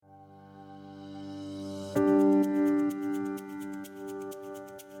I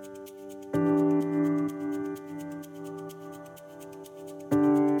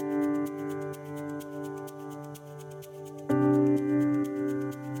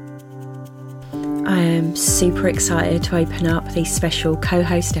am super excited to open up these special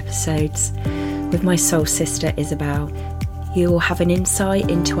co-host episodes with my soul sister Isabel. You will have an insight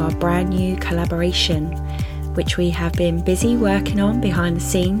into our brand new collaboration, which we have been busy working on behind the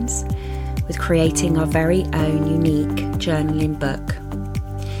scenes with creating our very own unique journaling book.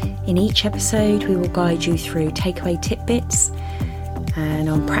 In each episode, we will guide you through takeaway tidbits and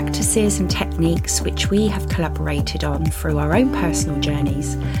on practices and techniques which we have collaborated on through our own personal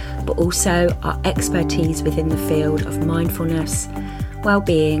journeys, but also our expertise within the field of mindfulness,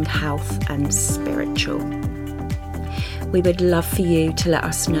 well-being, health and spiritual. We would love for you to let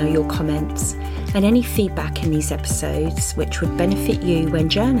us know your comments and any feedback in these episodes which would benefit you when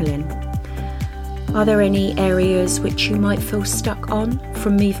journaling. Are there any areas which you might feel stuck on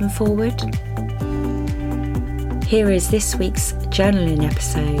from moving forward? Here is this week's journaling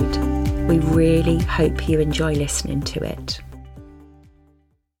episode. We really hope you enjoy listening to it.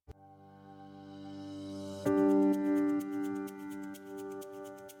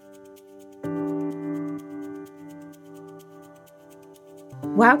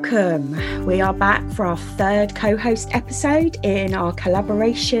 Welcome. We are back for our third co-host episode in our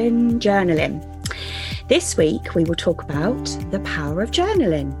collaboration journaling. This week we will talk about the power of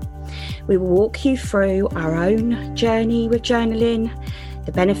journaling. We will walk you through our own journey with journaling,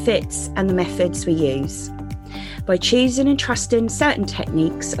 the benefits and the methods we use. By choosing and trusting certain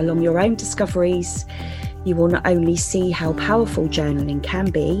techniques along your own discoveries, you will not only see how powerful journaling can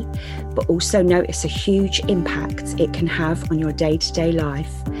be, but also notice a huge impact it can have on your day-to-day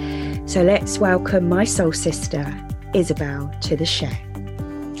life. So let's welcome my soul sister, Isabel, to the show.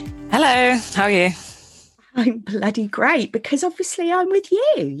 Hello, how are you? I'm bloody great because obviously I'm with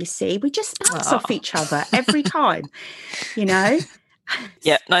you, you see. We just bounce off each other every time, you know?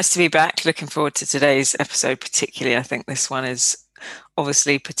 Yeah, nice to be back. Looking forward to today's episode particularly. I think this one is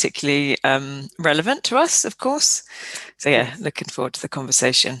obviously particularly relevant to us, of course. So yeah, looking forward to the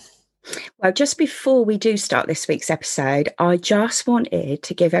conversation. Well, just before we do start this week's episode, I just wanted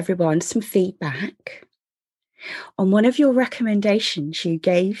to give everyone some feedback on one of your recommendations you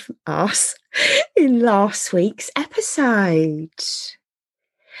gave us in last week's episode.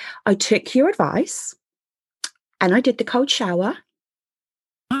 I took your advice and I did the cold shower.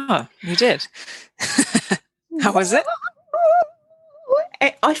 Oh, you did? How was it?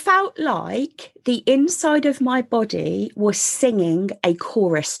 I felt like the inside of my body was singing a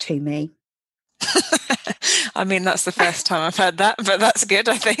chorus to me. I mean, that's the first time I've heard that, but that's good,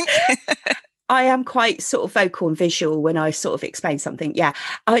 I think. I am quite sort of vocal and visual when I sort of explain something. Yeah,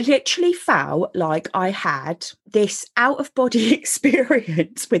 I literally felt like I had this out-of-body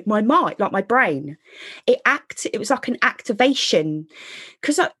experience with my mind, like my brain. It was like an activation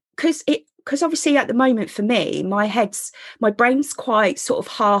because obviously at the moment for me, my brain's quite sort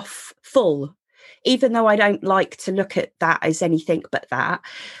of half full, even though I don't like to look at that as anything but that.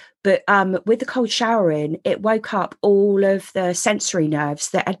 But with the cold showering, it woke up all of the sensory nerves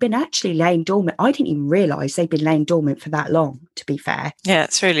that had been actually laying dormant. I didn't even realise they'd been laying dormant for that long, to be fair. Yeah,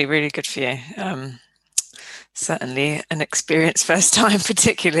 it's really, really good for you. Certainly an experience first time,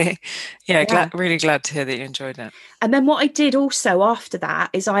 particularly. Yeah, really glad to hear that you enjoyed it. And then what I did also after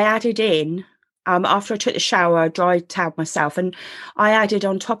that is I added in, after I took the shower, I dry toweled myself, and I added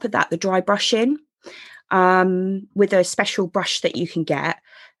on top of that the dry brushing with a special brush that you can get.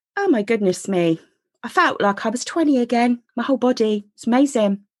 Oh my goodness me. I felt like I was 20 again. My whole body. It's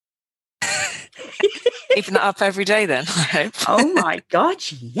amazing. Keeping that up every day then, I hope. Oh my God,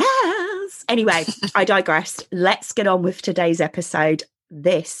 yes. Anyway, I digressed. Let's get on with today's episode.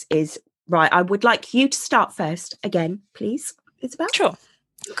 This is right. I would like you to start first again, please, Isabel. Sure.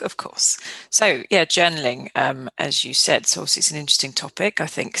 Of course. So yeah, journaling, as you said, so obviously it's an interesting topic. I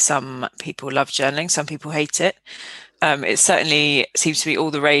think some people love journaling, some people hate it. It certainly seems to be all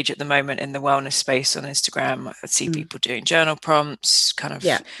the rage at the moment in the wellness space on Instagram. I see people doing journal prompts, kind of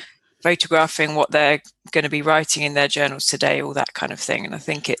photographing what they're going to be writing in their journals today, all that kind of thing. And I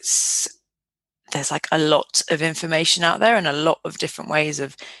think there's like a lot of information out there and a lot of different ways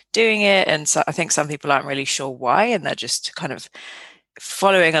of doing it. And so I think some people aren't really sure why, and they're just kind of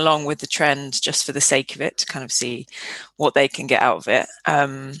following along with the trend just for the sake of it to kind of see what they can get out of it.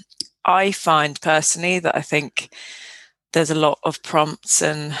 I find personally that I think there's a lot of prompts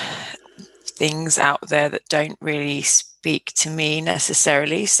and things out there that don't really speak to me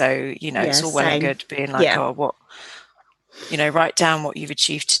necessarily. So, it's all well and good being like, write down what you've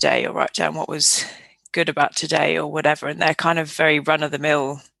achieved today, or write down what was good about today or whatever. And they're kind of very run of the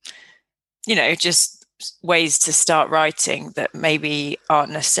mill, just ways to start writing that maybe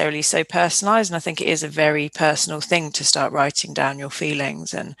aren't necessarily so personalized. And I think it is a very personal thing to start writing down your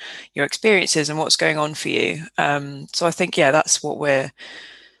feelings and your experiences and what's going on for you. So I think, that's what we're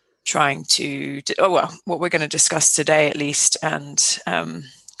trying to do, what we're going to discuss today at least, and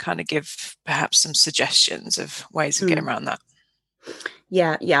kind of give perhaps some suggestions of ways of getting around that.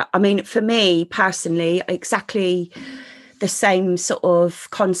 Yeah. I mean, for me personally, exactly the same sort of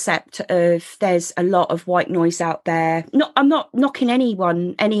concept of there's a lot of white noise out there. I'm not knocking any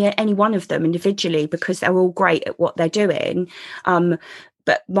one of them individually, because they're all great at what they're doing.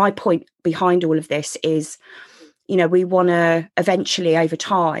 But my point behind all of this is, we want to eventually, over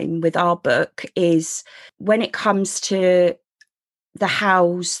time with our book, is when it comes to the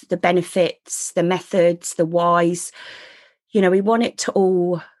hows, the benefits, the methods, the whys, we want it to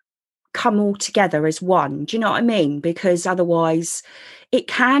all come all together as one. Do you know what I mean? Because otherwise it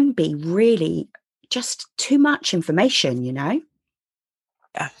can be really just too much information, Yeah,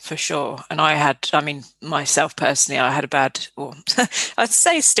 for sure. And myself personally, I had I'd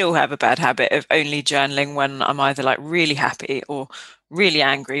say still have a bad habit of only journaling when I'm either like really happy or really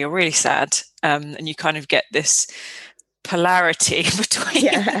angry or really sad. And you kind of get this polarity between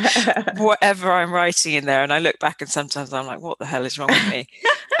whatever I'm writing in there. And I look back and sometimes I'm like, what the hell is wrong with me?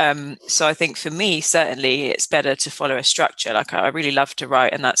 So I think for me, certainly it's better to follow a structure. Like I really love to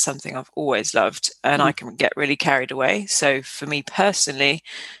write, and that's something I've always loved, and I can get really carried away. So for me personally,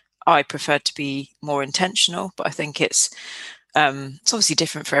 I prefer to be more intentional, but I think it's obviously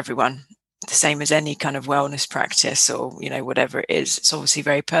different for everyone. The same as any kind of wellness practice or, whatever it is. It's obviously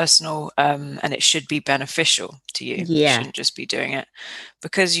very personal, and it should be beneficial to you. Yeah. You shouldn't just be doing it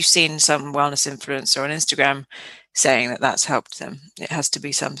because you've seen some wellness influencer on Instagram saying that that's helped them. It has to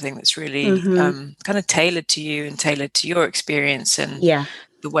be something that's really kind of tailored to you and tailored to your experience and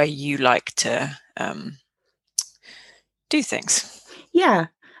the way you like to do things. Yeah.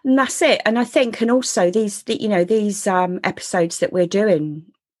 And that's it. And I think, and also these episodes that we're doing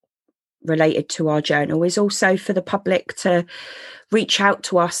related to our journal is also for the public to reach out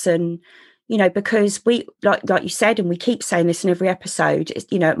to us, and because we like you said, and we keep saying this in every episode,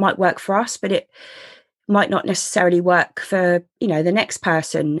 it might work for us, but it might not necessarily work for the next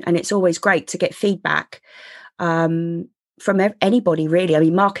person. And it's always great to get feedback from anybody, really. I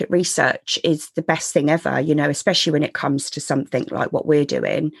mean, market research is the best thing ever, especially when it comes to something like what we're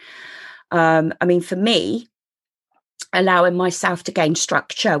doing. I mean, for me, allowing myself to gain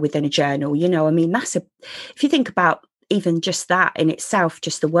structure within a journal, I mean, if you think about even just that in itself,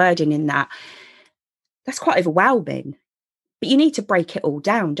 just the wording in that's quite overwhelming. But you need to break it all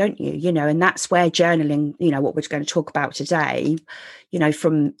down, don't you? And that's where journaling, what we're going to talk about today,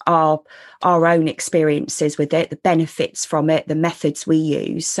 from our own experiences with it, the benefits from it, the methods we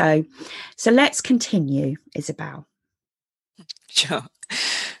use. So let's continue, Isabel. Sure.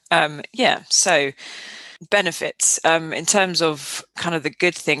 So benefits, in terms of kind of the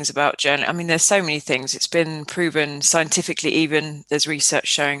good things about journaling. I mean, there's so many things. It's been proven scientifically, even there's research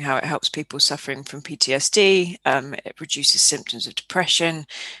showing how it helps people suffering from PTSD. It reduces symptoms of depression,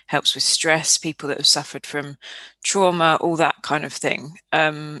 helps with stress, people that have suffered from trauma, all that kind of thing.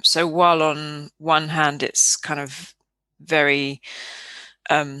 So while on one hand, it's kind of very,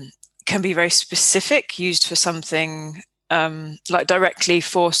 can be very specific, used for something like directly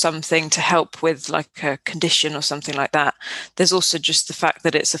for something to help with like a condition or something like that. There's also just the fact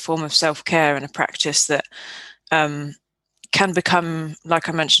that it's a form of self-care and a practice that can become, like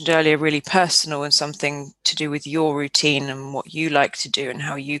I mentioned earlier, really personal and something to do with your routine and what you like to do and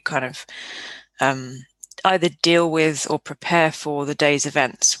how you kind of either deal with or prepare for the day's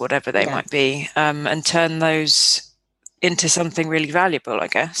events, whatever they might be, and turn those into something really valuable, I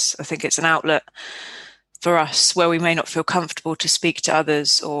guess. I think it's an outlet for us where we may not feel comfortable to speak to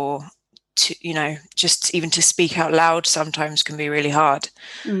others, or to, just even to speak out loud sometimes can be really hard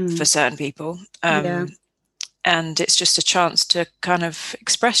for certain people. And it's just a chance to kind of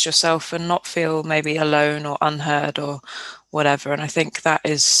express yourself and not feel maybe alone or unheard or whatever. And I think that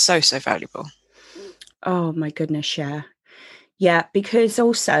is so, so valuable. Oh my goodness, yeah. Yeah, because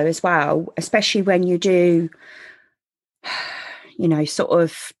also as well, especially when you do, sort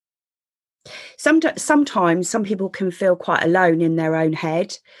of, sometimes some people can feel quite alone in their own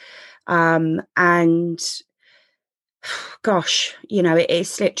head. And gosh,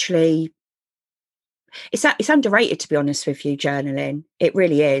 it's literally, it's underrated, to be honest with you, journaling. It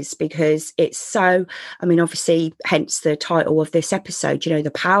really is, because it's so, I mean, obviously, hence the title of this episode,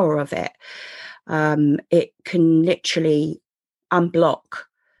 the power of it. It can literally unblock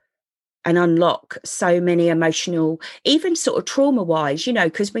and unlock so many emotional, even sort of trauma wise, you know,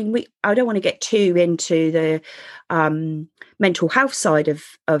 because I don't want to get too into the mental health side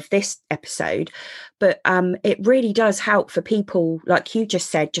of this episode, but it really does help for people, like you just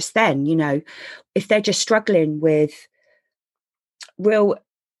said just then, you know, if they're just struggling with real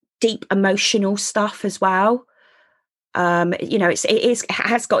deep emotional stuff as well. You know, it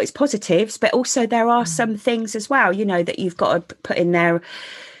has got its positives, but also there are some things as well, you know, that you've got to put in there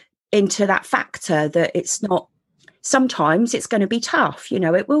into that factor, that it's not, sometimes it's going to be tough, you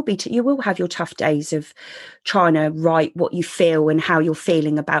know, it will be, you will have your tough days of trying to write what you feel and how you're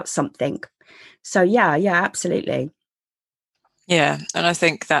feeling about something. So yeah, absolutely. Yeah, and I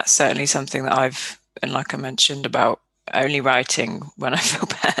think that's certainly something that and like I mentioned about only writing when I feel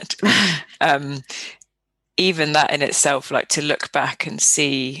bad. Even that in itself, like to look back and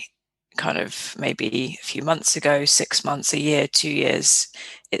see kind of maybe a few months ago, 6 months, a year, 2 years,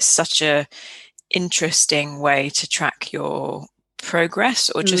 it's such a interesting way to track your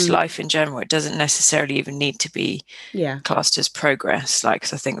progress or just life in general. It doesn't necessarily even need to be classed as progress. Like,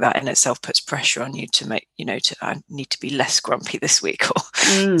 'cause I think that in itself puts pressure on you to make, you know, I need to be less grumpy this week, or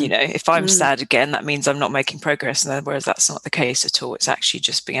you know, if I'm sad again, that means I'm not making progress. And then, whereas that's not the case at all. It's actually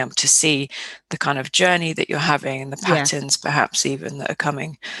just being able to see the kind of journey that you're having and the patterns perhaps even that are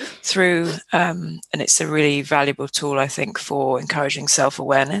coming through. And it's a really valuable tool, I think, for encouraging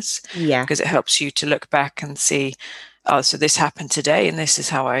self-awareness, because it helps you to look back and see, oh, so this happened today and this is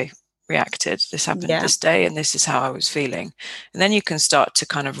how I reacted. This happened this day and this is how I was feeling. And then you can start to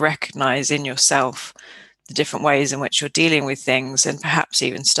kind of recognize in yourself the different ways in which you're dealing with things, and perhaps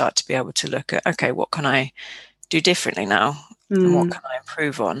even start to be able to look at, okay, what can I do differently now? And what can I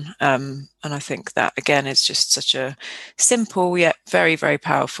improve on? And I think that, again, is just such a simple yet very, very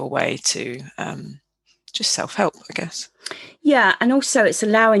powerful way to just self-help, I guess. Yeah, and also it's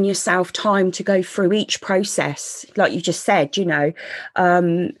allowing yourself time to go through each process, like you just said, you know,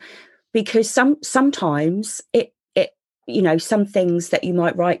 because sometimes it you know, some things that you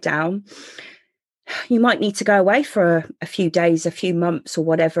might write down, you might need to go away for a few days, a few months or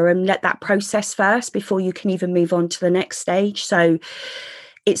whatever, and let that process first before you can even move on to the next stage. So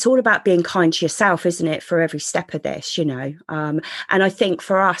it's all about being kind to yourself, isn't it, for every step of this, you know? And I think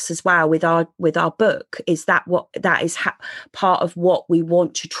for us as well with our book, is that part of what we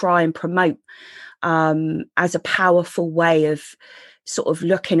want to try and promote as a powerful way of sort of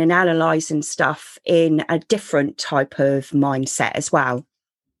looking and analysing stuff in a different type of mindset as well.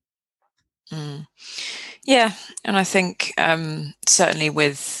 Yeah, and I think certainly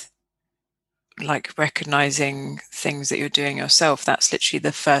with like recognizing things that you're doing yourself, that's literally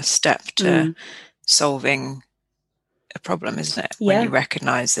the first step to solving a problem, isn't it? When you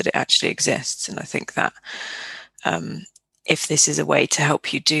recognize that it actually exists. And I think that if this is a way to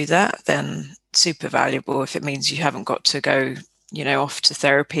help you do that, then super valuable. If it means you haven't got to go, you know, off to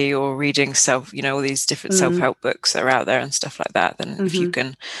therapy or reading you know, all these different self-help books that are out there and stuff like that, then if you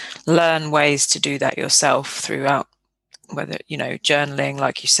can learn ways to do that yourself throughout, whether, you know, journaling,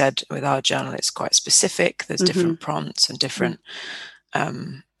 like you said, with our journal, it's quite specific. There's different prompts and different,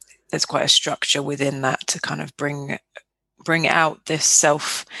 there's quite a structure within that to kind of bring out this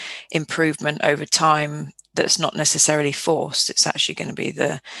self-improvement over time that's not necessarily forced. It's actually going to be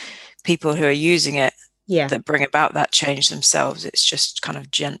the people who are using it that bring about that change themselves. It's just kind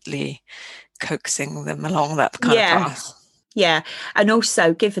of gently coaxing them along that kind of path. Yeah, and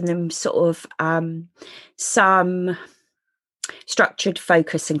also giving them sort of some structured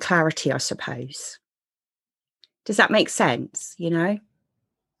focus and clarity, I suppose. Does that make sense, you know?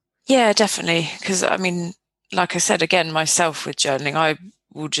 Yeah, definitely. Because, I mean, like I said, again, myself with journaling, I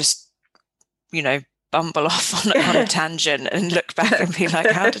will just, you know, bumble off on a tangent and look back and be like,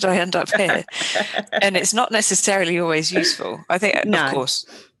 how did I end up here? And it's not necessarily always useful. I think, of course,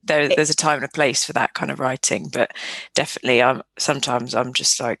 there's a time and a place for that kind of writing, but definitely sometimes I'm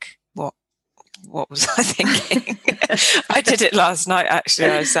just like, what was I thinking? I did it last night, actually.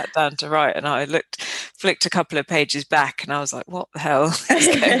 I sat down to write and I flicked a couple of pages back and I was like, what the hell is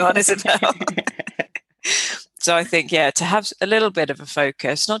going on, Isabel? So I think, to have a little bit of a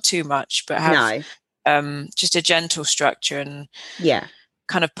focus, not too much, but have just a gentle structure and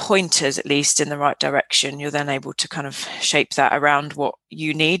kind of pointers, at least in the right direction. You're then able to kind of shape that around what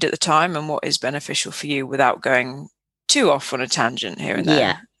you need at the time and what is beneficial for you without going too off on a tangent here and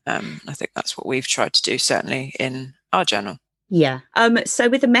there. I think that's what we've tried to do, certainly in our journal. So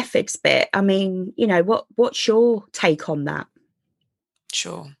with the methods bit, I mean, you know, what's your take on that?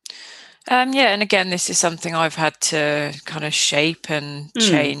 Sure. And again, this is something I've had to kind of shape and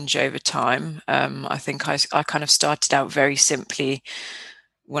change over time. I think I kind of started out very simply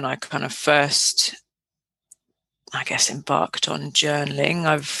when I kind of first, I guess, embarked on journaling,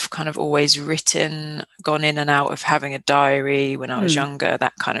 I've kind of always written, gone in and out of having a diary when I was younger,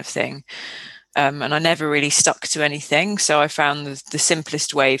 that kind of thing. And I never really stuck to anything. So I found the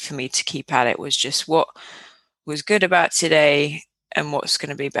simplest way for me to keep at it was just what was good about today and what's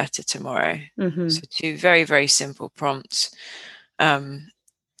going to be better tomorrow. So 2 very, very simple prompts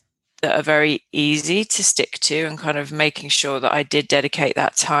that are very easy to stick to, and kind of making sure that I did dedicate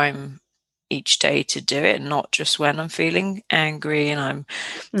that time each day to do it, not just when I'm feeling angry and I'm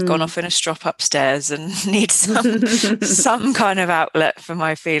gone off in a strop upstairs and need some kind of outlet for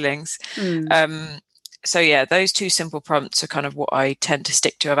my feelings. So yeah, those 2 simple prompts are kind of what I tend to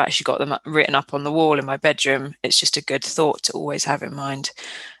stick to. I've actually got them written up on the wall in my bedroom. It's just a good thought to always have in mind.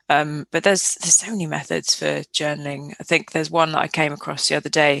 But there's so many methods for journaling. I think there's one that I came across the other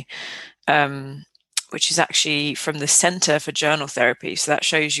day, which is actually from the Centre for Journal Therapy. So that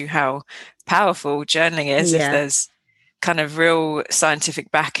shows you how powerful journaling is if there's kind of real scientific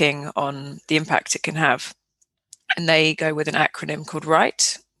backing on the impact it can have. And they go with an acronym called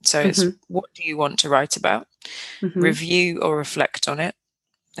WRITE. So it's what do you want to write about? Review or reflect on it.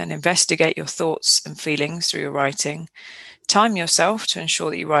 Then investigate your thoughts and feelings through your writing. Time yourself to ensure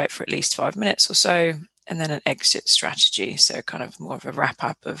that you write for at least 5 minutes or so. And then an exit strategy. So kind of more of a wrap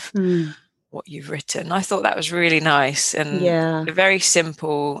up of what you've written. I thought that was really nice and a very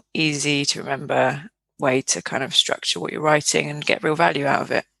simple, easy to remember way to kind of structure what you're writing and get real value out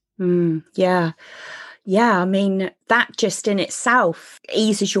of it. Yeah, I mean, that just in itself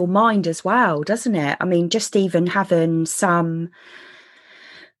eases your mind as well, doesn't it? I mean, just even having some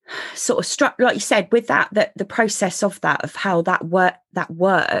sort of like you said, with that the process of that, of how that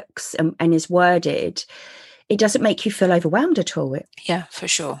works and is worded, it doesn't make you feel overwhelmed at all. Yeah, for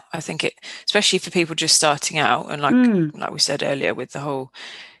sure. I think it, especially for people just starting out, and like we said earlier, with the whole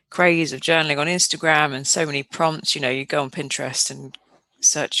craze of journaling on Instagram and so many prompts, you go on Pinterest and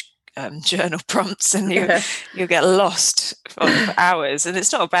search journal prompts and you get lost for hours, and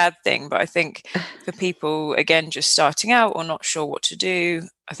it's not a bad thing, but I think for people, again, just starting out or not sure what to do,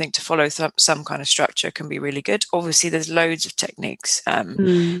 I think to follow some kind of structure can be really good. Obviously there's loads of techniques.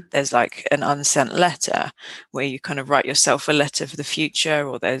 There's like an unsent letter where you kind of write yourself a letter for the future,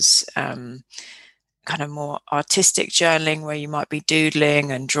 or there's kind of more artistic journaling where you might be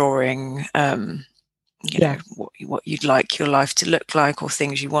doodling and drawing you know, what you'd like your life to look like, or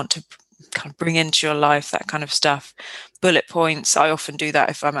things you want to kind of bring into your life, that kind of stuff. Bullet points, I often do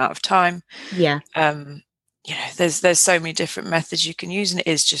that if I'm out of time. There's so many different methods you can use, and it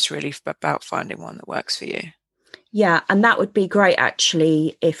is just really about finding one that works for you. And that would be great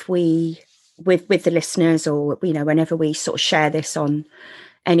actually if we with the listeners, or whenever we sort of share this on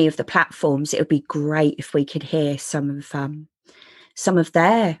any of the platforms, it would be great if we could hear some of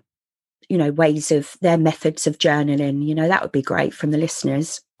their ways of their methods of journaling. That would be great from the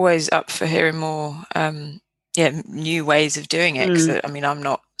listeners. Always up for hearing more new ways of doing it, because I mean, I'm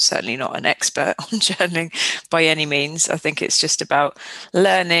certainly not an expert on journaling by any means. I think it's just about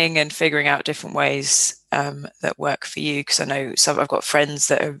learning and figuring out different ways that work for you, because I know I've got friends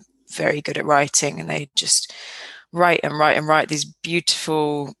that are very good at writing, and they just write and write and write these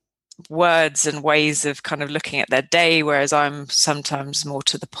beautiful words and ways of kind of looking at their day, whereas I'm sometimes more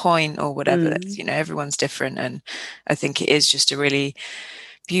to the point or whatever. Everyone's different, and I think it is just a really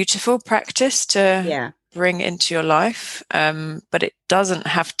beautiful practice to bring into your life, but it doesn't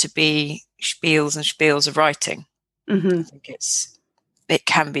have to be spiels and spiels of writing. I think it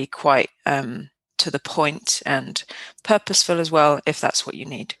can be quite to the point and purposeful as well, if that's what you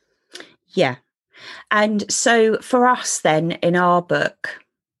need. And so for us then, in our book,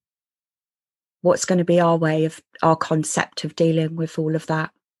 what's going to be our concept of dealing with all of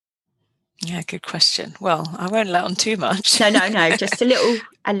that? Yeah, good question. Well, I won't let on too much. No, just a little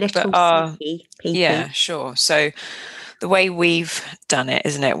sneaky peeky. Yeah, sure. So the way we've done it,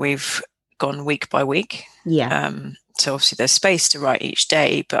 isn't it? We've gone week by week. So obviously there's space to write each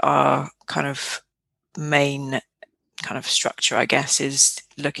day, but our kind of main kind of structure, I guess, is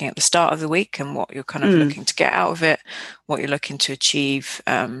looking at the start of the week and what you're kind of looking to get out of it, what you're looking to achieve,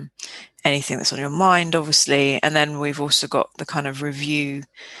 anything that's on your mind, obviously. And then we've also got the kind of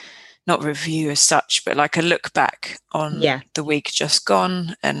not review as such, but like a look back on the week just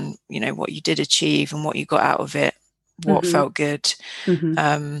gone, and what you did achieve and what you got out of it, what felt good.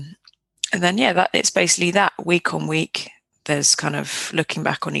 And then that it's basically that week on week. There's kind of looking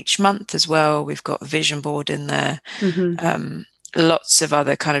back on each month as well. We've got a vision board in there. Lots of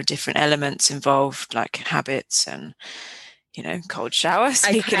other kind of different elements involved, like habits and cold shower.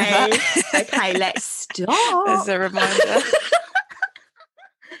 Speaking of that. Okay, let's stop. As a reminder.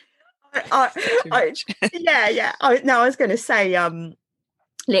 Too I, much. yeah. No, I was going to say,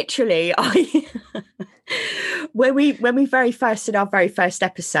 literally, when we very first did our very first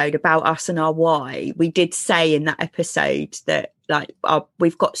episode about us and our why, we did say in that episode that like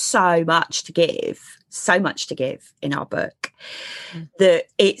we've got so much to give in our book that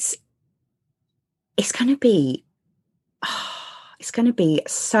it's going to be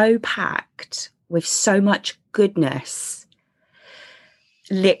so packed with so much goodness,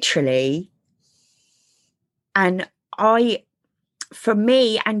 literally. And for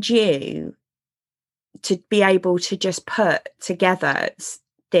me and you to be able to just put together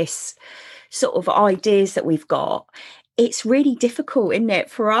this sort of ideas that we've got, it's really difficult, isn't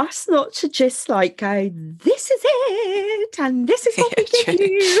it, for us not to just like go, this is it and this is what we give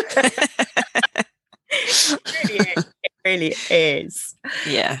you. It really is.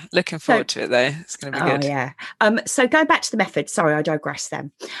 Yeah, looking forward to it though. It's going to be good. Yeah. So going back to the method, sorry, I digress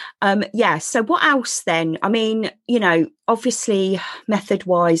then. So what else then? I mean, obviously method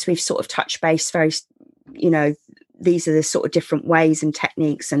wise, we've sort of touched base very, these are the sort of different ways and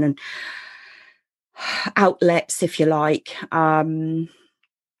techniques and outlets, if you like. But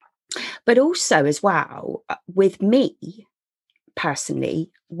also as well, with me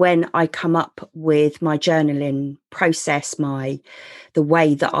personally, when I come up with my journaling process, the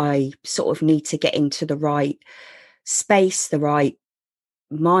way that I sort of need to get into the right space, the right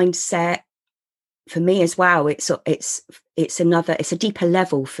mindset, for me as well, it's a deeper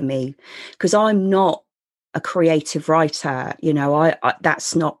level for me, because I'm not a creative writer, I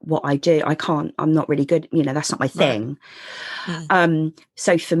that's not what I do. I'm not really good, that's not my thing. Right.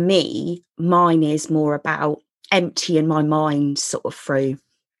 So for me, mine is more about emptying my mind sort of through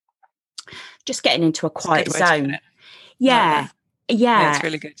just getting into a quiet zone. Yeah. It's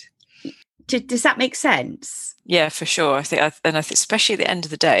really good. Does that make sense? Yeah, for sure. I think especially at the end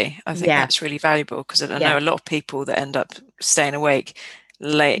of the day, I think that's really valuable, because I know a lot of people that end up staying awake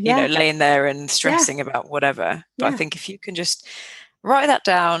laying there and stressing about whatever. But I think if you can just write that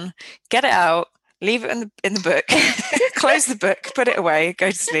down, get it out, leave it in the book, close the book, put it away, go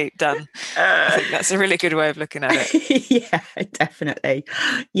to sleep, done. I think that's a really good way of looking at it. Yeah, definitely.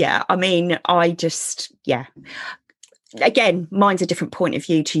 Yeah, I mean, again, mine's a different point of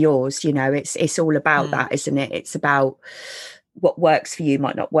view to yours. It's all about that, isn't it? It's about what works for you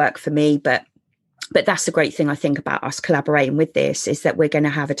might not work for me, but that's the great thing I think about us collaborating with this, is that we're going to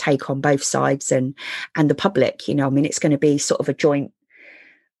have a take on both sides and the public. I mean, it's going to be sort of a joint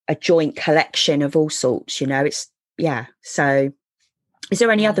collection of all sorts. So is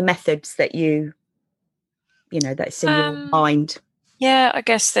there any other methods that that's in your mind? Yeah, I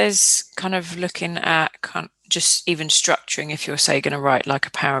guess there's kind of looking at just even structuring, if you're, say, going to write like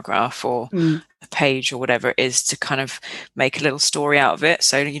a paragraph or a page or whatever it is, to kind of make a little story out of it.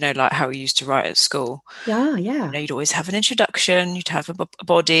 So, like how we used to write at school. Yeah. You'd always have an introduction, you'd have a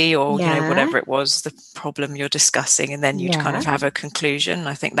body or, whatever it was, the problem you're discussing, and then you'd kind of have a conclusion.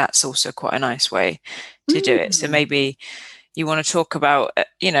 I think that's also quite a nice way to do it. So maybe you want to talk about,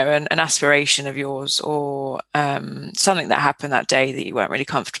 an aspiration of yours, or something that happened that day that you weren't really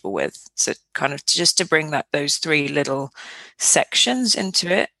comfortable with. So kind of just to bring those three little sections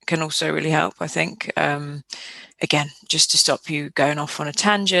into it can also really help, I think. Again, just to stop you going off on a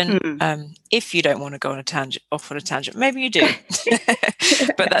tangent. If you don't want to go off on a tangent, maybe you do.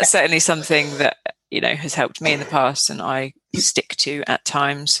 But that's certainly something that, has helped me in the past, and I stick to at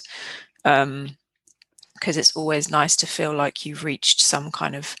times. Because it's always nice to feel like you've reached some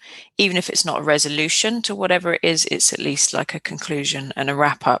kind of, even if it's not a resolution to whatever it is, it's at least like a conclusion and a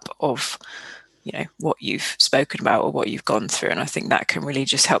wrap up of, what you've spoken about or what you've gone through. And I think that can really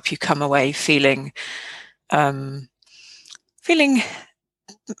just help you come away feeling whether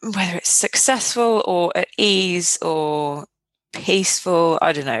it's successful or at ease or peaceful,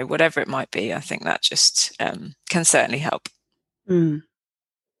 I don't know, whatever it might be. I think that just can certainly help.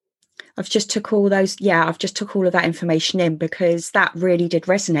 I've just took all of that information in, because that really did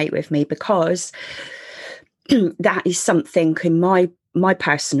resonate with me, because that is something in my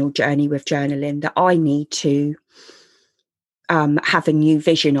personal journey with journaling that I need to have a new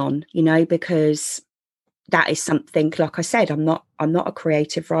vision on, because that is something, like I said, I'm not a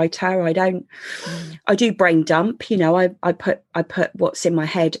creative writer. I do brain dump, I put what's in my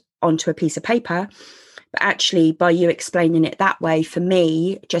head onto a piece of paper. But actually, by you explaining it that way, for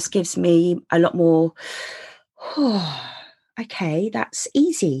me, it just gives me a lot more, okay, that's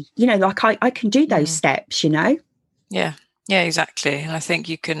easy. Like I can do those steps, Yeah, exactly. And I think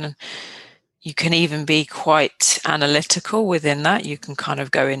you can even be quite analytical within that. You can kind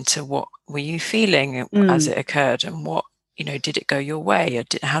of go into what were you feeling as it occurred, and what did it go your way, or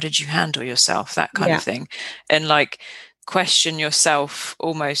how did you handle yourself, that kind of thing. And like question yourself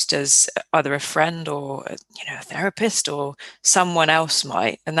almost as either a friend or a therapist or someone else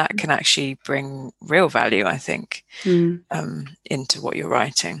might, and that can actually bring real value, I think, into what you're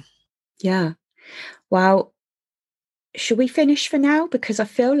writing. Yeah. Well, should we finish for now? Because I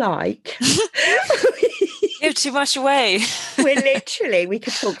feel like give too much away. we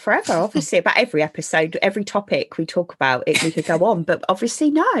could talk forever, obviously, about every episode, every topic we talk about. We could go on, but obviously,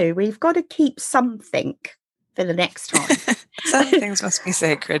 no, we've got to keep something for the next time. Some things must be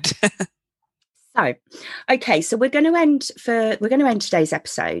sacred. So, okay, so we're going to end today's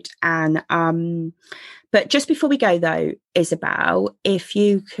episode, and but just before we go, though, Isabel, if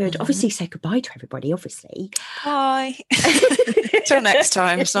you could obviously say goodbye to everybody, obviously. Bye. Till next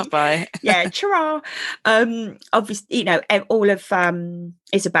time. It's not bye. Yeah, ta-ra. Obviously, all of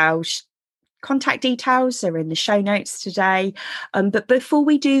Isabel's contact details are in the show notes today. But before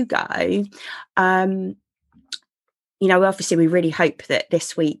we do go, obviously we really hope that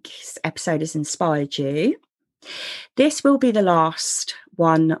this week's episode has inspired you. This will be the last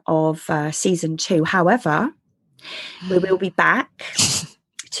one of season 2. However, we will be back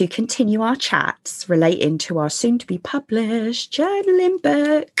to continue our chats relating to our soon-to-be published journaling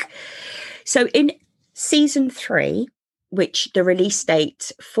book. So in season 3, which the release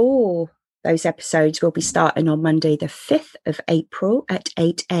date for those episodes will be starting on Monday, the 5th of April at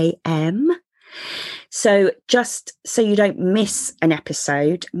 8 a.m. So just so you don't miss an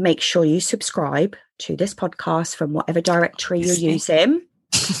episode, make sure you subscribe to this podcast from whatever directory you're using.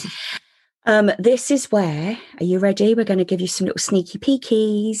 This is where, are you ready? We're going to give you some little sneaky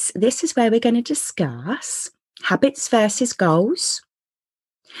peekies. This is where we're going to discuss habits versus goals,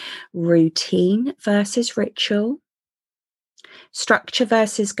 routine versus ritual, structure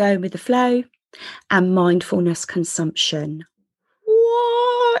versus going with the flow, and mindfulness consumption.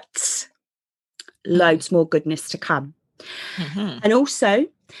 What? Loads more goodness to come. And also,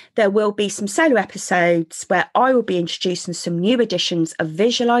 there will be some solo episodes where I will be introducing some new editions of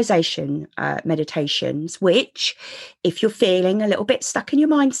visualization meditations, which, if you're feeling a little bit stuck in your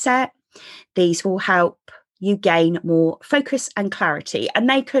mindset, these will help you gain more focus and clarity. And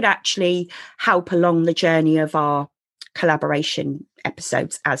they could actually help along the journey of our collaboration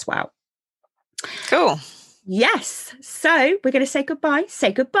episodes as well. Cool. Yes. So we're going to say goodbye.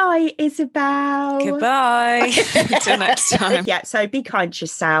 Say goodbye, Isabel. Goodbye. Until next time. Yeah. So be kind to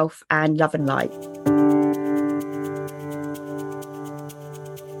yourself and love and light.